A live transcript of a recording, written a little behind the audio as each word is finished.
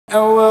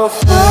And we'll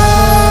fly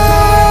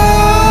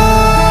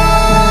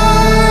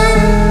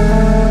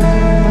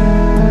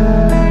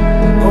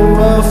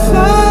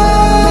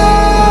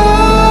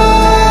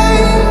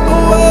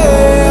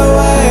away,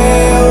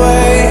 away,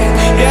 away.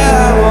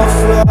 Yeah, we'll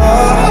fly.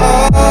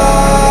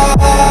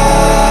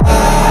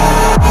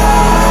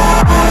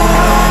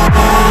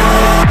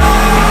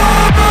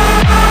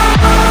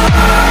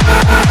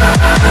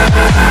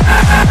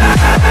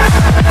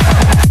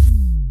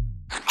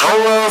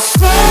 And we'll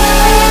fly.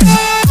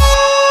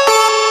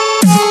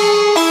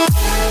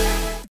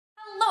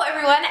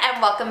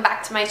 And welcome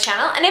back to my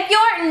channel. And if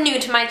you're new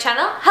to my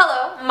channel,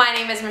 hello, my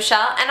name is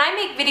Michelle and I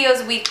make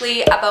videos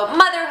weekly about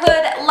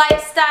motherhood,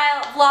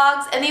 lifestyle,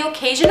 vlogs, and the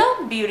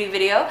occasional beauty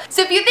video.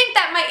 So if you think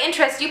that might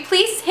interest you,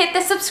 please hit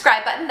the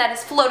subscribe button that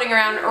is floating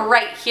around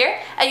right here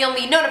and you'll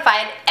be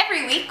notified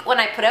every week when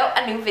I put out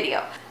a new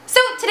video. So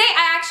today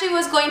I actually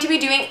was going to be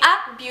doing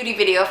a beauty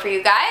video for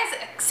you guys.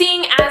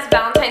 Seeing as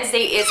Valentine's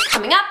Day is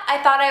coming up,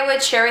 I thought I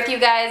would share with you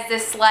guys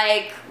this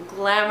like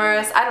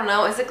glamorous, I don't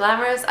know, is it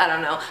glamorous? I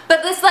don't know.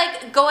 But this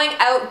like going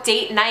out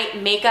date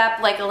night makeup,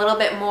 like a little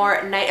bit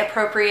more night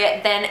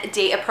appropriate than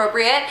date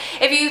appropriate.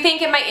 If you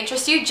think it might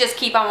interest you, just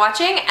keep on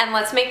watching and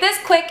let's make this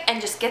quick and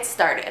just get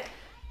started.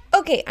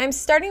 Okay, I'm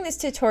starting this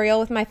tutorial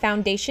with my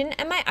foundation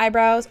and my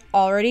eyebrows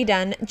already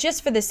done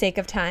just for the sake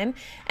of time.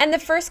 And the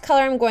first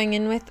color I'm going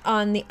in with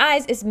on the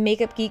eyes is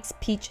Makeup Geek's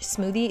Peach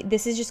Smoothie.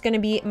 This is just going to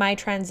be my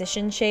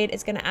transition shade.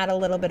 It's going to add a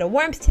little bit of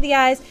warmth to the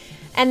eyes.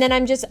 And then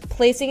I'm just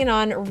placing it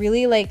on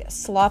really like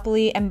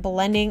sloppily and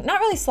blending, not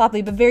really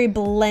sloppily, but very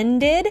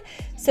blended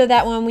so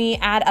that when we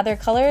add other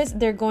colors,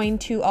 they're going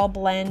to all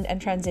blend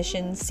and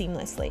transition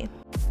seamlessly.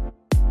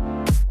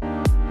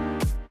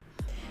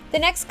 The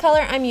next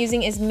color I'm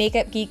using is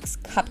Makeup Geek's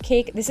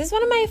Cupcake. This is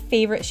one of my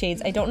favorite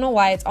shades. I don't know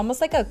why. It's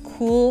almost like a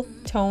cool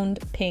toned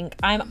pink.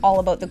 I'm all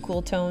about the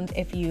cool tones.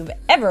 If you've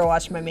ever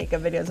watched my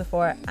makeup videos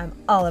before, I'm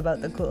all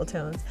about the cool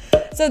tones.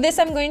 So this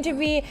I'm going to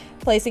be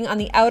placing on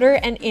the outer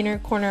and inner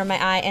corner of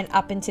my eye and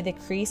up into the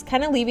crease,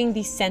 kind of leaving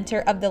the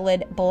center of the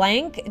lid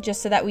blank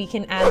just so that we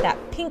can add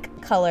that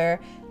pink color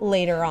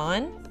later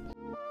on.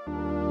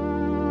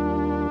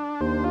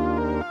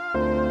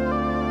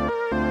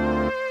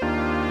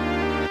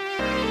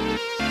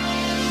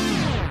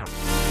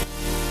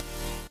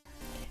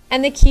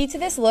 And the key to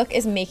this look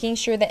is making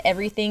sure that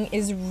everything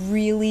is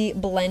really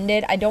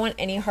blended. I don't want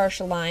any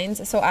harsh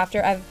lines. So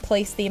after I've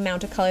placed the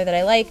amount of color that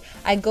I like,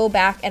 I go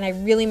back and I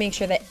really make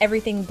sure that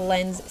everything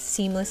blends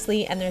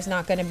seamlessly and there's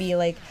not gonna be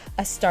like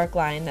a stark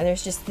line.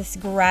 There's just this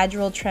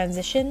gradual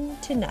transition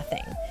to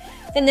nothing.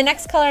 Then the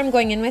next color I'm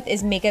going in with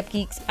is Makeup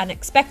Geek's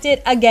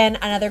Unexpected. Again,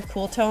 another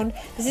cool tone.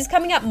 This is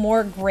coming up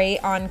more gray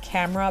on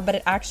camera, but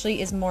it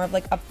actually is more of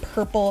like a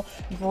purple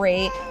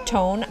gray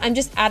tone. I'm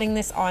just adding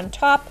this on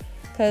top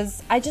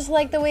because I just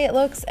like the way it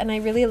looks and I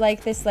really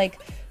like this like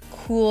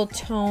cool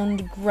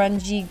toned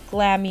grungy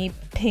glammy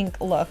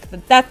pink look.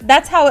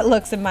 That's how it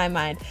looks in my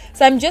mind.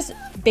 So I'm just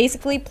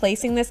basically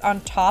placing this on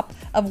top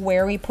of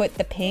where we put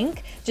the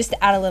pink just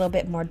to add a little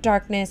bit more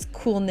darkness,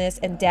 coolness,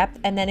 and depth,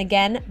 and then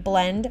again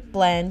blend,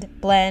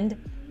 blend,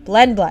 blend,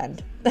 blend,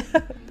 blend.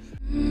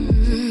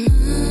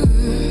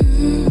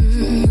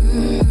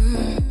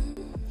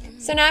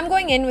 So now I'm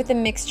going in with a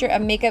mixture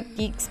of Makeup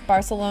Geek's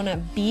Barcelona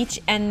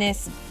Beach and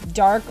this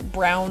dark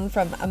brown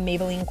from a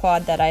Maybelline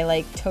quad that I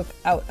like took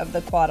out of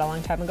the quad a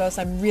long time ago.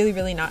 So I'm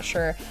really not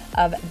sure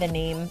of the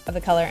name of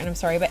the color and I'm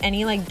sorry, but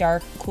any like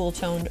dark cool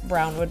toned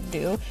brown would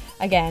do.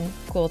 Again,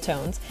 cool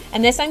tones.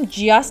 And this I'm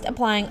just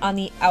applying on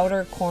the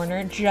outer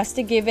corner just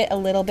to give it a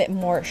little bit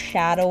more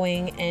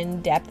shadowing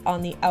and depth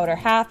on the outer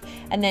half,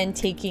 and then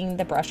taking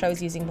the brush I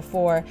was using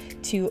before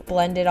to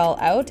blend it all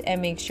out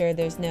and make sure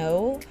there's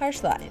no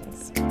harsh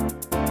lines.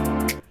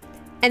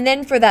 And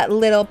then for that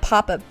little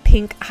pop of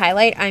pink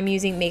highlight, I'm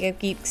using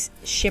Makeup Geek's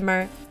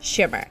Shimmer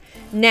Shimmer.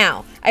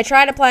 Now, I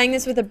tried applying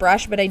this with a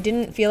brush, but I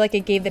didn't feel like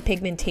it gave the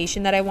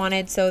pigmentation that I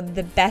wanted, so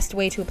the best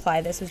way to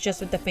apply this was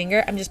just with the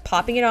finger. I'm just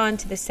popping it on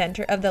to the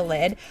center of the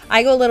lid.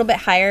 I go a little bit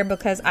higher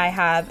because I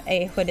have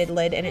a hooded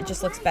lid, and it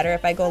just looks better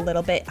if I go a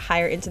little bit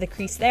higher into the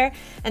crease there.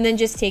 And then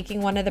just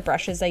taking one of the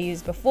brushes I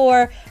used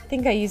before, I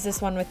think I used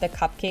this one with the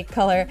cupcake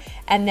color,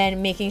 and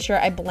then making sure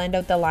I blend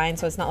out the line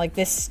so it's not like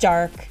this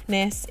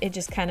starkness. It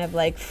just kind of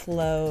like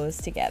flows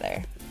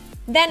together.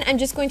 Then I'm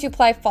just going to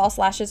apply false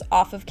lashes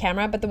off of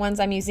camera, but the ones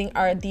I'm using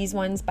are these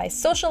ones by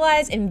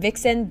Socialize in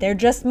Vixen. They're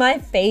just my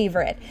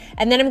favorite.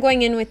 And then I'm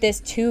going in with this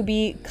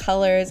 2B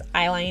Colors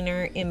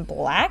eyeliner in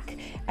black.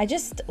 I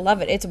just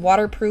love it. It's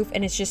waterproof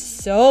and it's just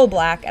so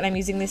black, and I'm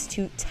using this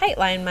to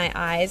tightline my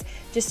eyes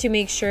just to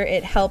make sure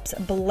it helps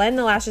blend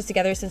the lashes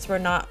together since we're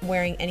not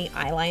wearing any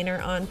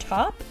eyeliner on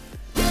top.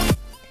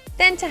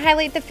 Then to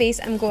highlight the face,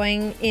 I'm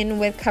going in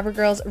with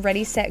CoverGirl's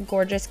Ready Set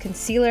Gorgeous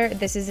Concealer.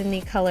 This is in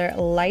the color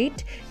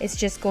Light. It's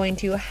just going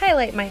to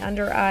highlight my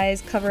under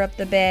eyes, cover up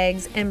the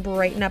bags, and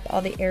brighten up all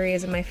the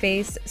areas of my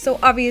face. So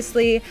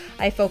obviously,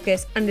 I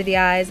focus under the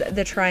eyes,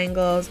 the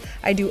triangles.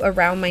 I do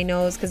around my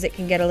nose because it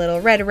can get a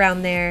little red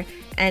around there,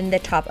 and the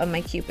top of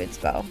my Cupid's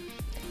bow.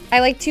 I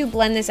like to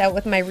blend this out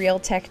with my Real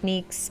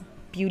Techniques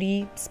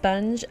beauty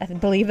sponge. I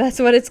believe that's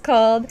what it's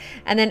called.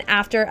 And then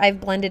after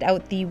I've blended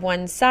out the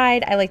one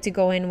side, I like to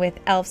go in with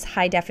e.l.f.'s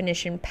high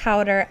definition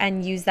powder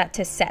and use that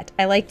to set.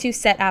 I like to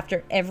set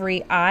after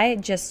every eye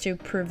just to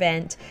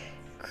prevent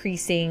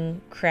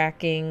creasing,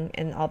 cracking,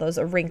 and all those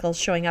wrinkles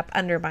showing up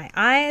under my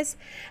eyes.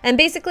 And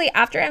basically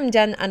after I'm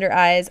done under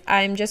eyes,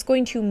 I'm just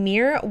going to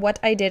mirror what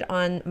I did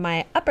on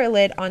my upper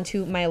lid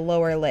onto my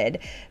lower lid.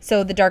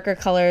 So the darker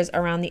colors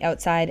around the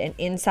outside and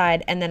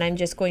inside, and then I'm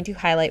just going to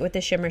highlight with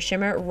the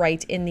shimmer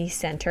right in the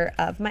center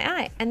of my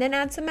eye, and then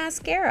add some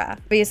mascara.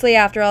 Obviously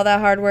after all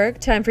that hard work,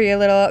 time for your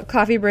little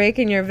coffee break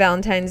in your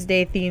Valentine's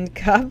Day themed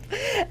cup.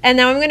 And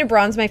now I'm going to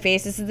bronze my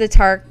face. This is the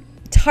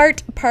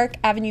Tarte Park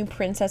Avenue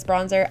Princess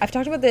Bronzer. I've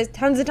talked about this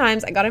tons of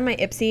times. I got it in my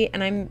Ipsy,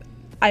 and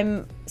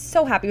I'm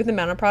so happy with the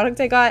amount of product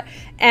I got,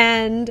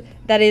 and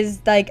that is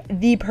like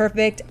the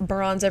perfect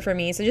bronzer for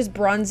me. So just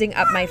bronzing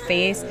up my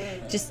face,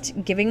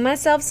 just giving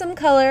myself some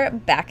color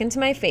back into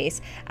my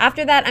face.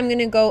 After that, I'm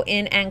gonna go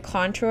in and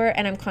contour,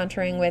 and I'm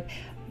contouring with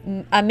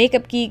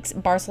Makeup Geek's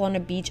Barcelona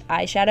Beach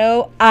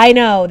eyeshadow. I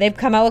know they've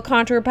come out with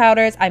contour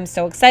powders. I'm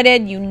so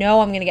excited. You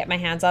know I'm gonna get my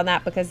hands on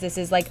that because this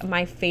is like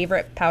my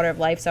favorite powder of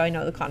life. So I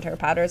know the contour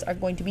powders are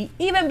going to be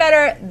even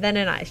better than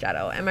an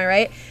eyeshadow. Am I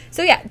right?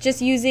 So yeah,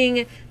 just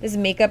using this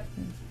Makeup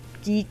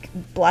Geek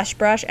blush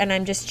brush, and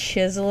I'm just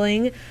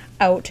chiseling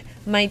out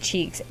my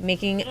cheeks,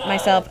 making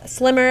myself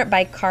slimmer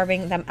by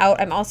carving them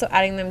out. I'm also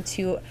adding them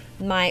to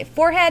my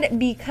forehead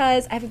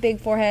because I have a big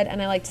forehead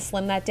and I like to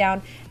slim that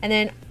down. And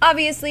then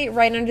obviously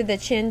right under the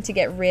chin to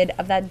get rid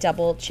of that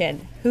double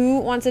chin. Who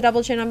wants a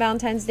double chin on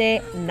Valentine's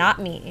Day? Not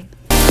me.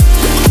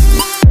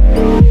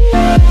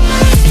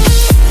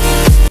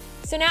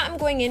 So now I'm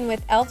going in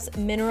with e.l.f.'s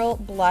Mineral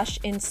Blush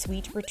in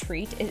Sweet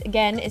Retreat.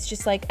 Again, it's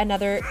just like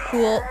another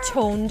cool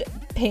toned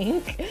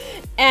pink.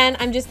 And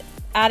I'm just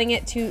adding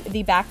it to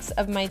the backs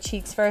of my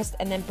cheeks first,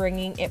 and then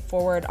bringing it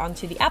forward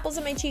onto the apples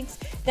of my cheeks.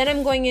 Then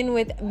I'm going in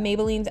with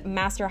Maybelline's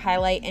Master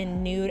Highlight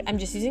in Nude. I'm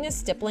just using a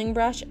stippling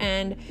brush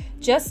and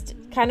just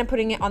kind of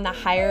putting it on the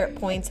higher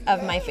points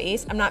of my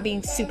face. I'm not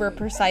being super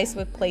precise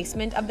with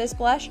placement of this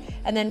blush.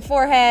 And then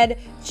forehead,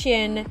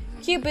 chin,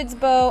 Cupid's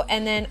bow,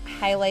 and then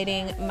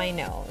highlighting my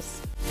nose.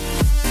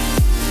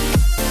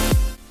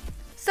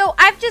 So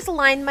I've just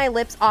lined my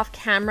lips off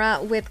camera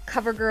with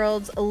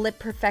CoverGirl's Lip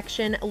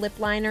Perfection lip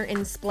liner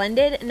in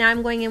Splendid. Now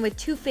I'm going in with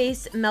Too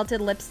Faced Melted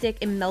Lipstick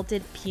in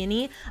Melted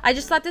Peony. I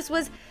just thought this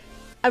was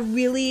a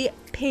really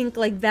pink,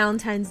 like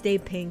Valentine's Day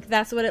pink.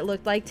 That's what it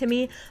looked like to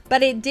me.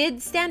 But it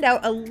did stand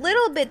out a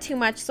little bit too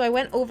much, so I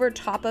went over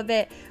top of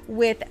it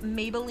with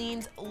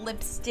Maybelline's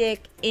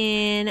lipstick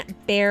in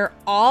Bare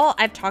All.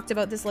 I've talked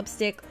about this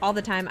lipstick all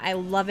the time. I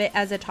love it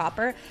as a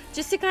topper,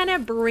 just to kind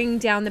of bring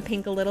down the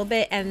pink a little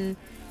bit and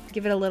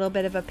give it a little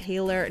bit of a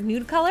paler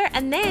nude color,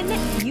 and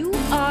then you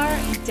are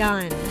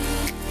done.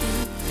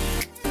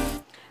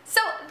 So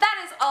that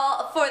is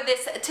all for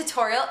this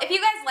tutorial. If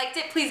you guys liked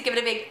it, please give it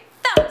a big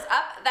thumbs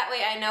up. That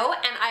way I know,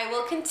 and I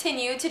will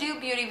continue to do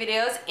beauty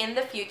videos in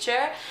the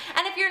future.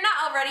 And if you're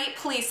not already,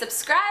 please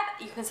subscribe.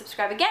 You can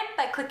subscribe again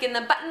by clicking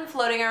the button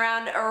floating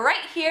around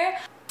right here.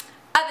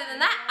 Other than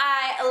that,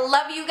 I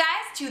love you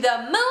guys to the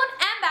moon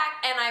and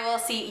back, and I will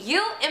see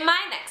you in my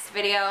next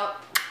video.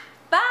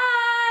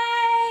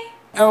 Bye!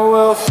 And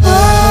we'll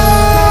fly.